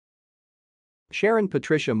Sharon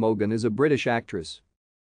Patricia Maughan is a British actress.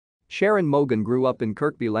 Sharon Maughan grew up in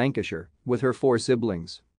Kirkby, Lancashire, with her 4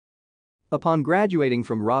 siblings. Upon graduating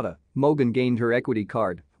from RADA, Maughan gained her equity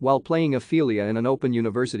card while playing Ophelia in an Open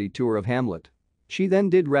University tour of Hamlet. She then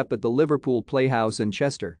did rep at the Liverpool Playhouse in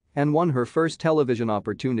Chester and won her first television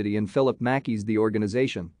opportunity in Philip Mackey's The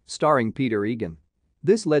Organisation, starring Peter Egan.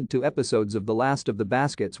 This led to episodes of The Last of the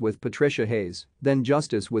Baskets with Patricia Hayes, then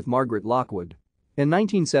Justice with Margaret Lockwood. In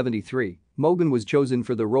 1973, Maughan was chosen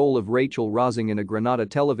for the role of Rachel Rosing in a Granada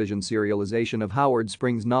television serialization of Howard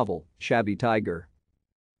Spring's novel, Shabby Tiger.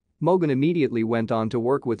 Maughan immediately went on to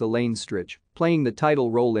work with Elaine Stritch, playing the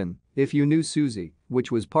title role in If You Knew Susie,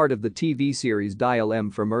 which was part of the TV series Dial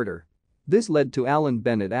M for Murder. This led to Alan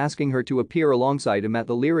Bennett asking her to appear alongside him at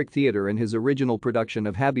the Lyric Theatre in his original production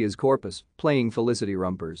of Habeas Corpus, playing Felicity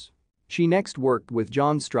Rumpers. She next worked with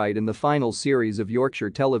John Stride in the final series of Yorkshire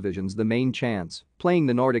Television's The Main Chance, playing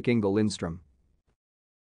the Nordic Inga Lindstrom.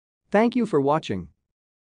 Thank you for watching.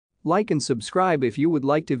 Like and subscribe if you would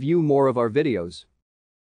like to view more of our videos.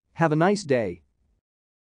 Have a nice day.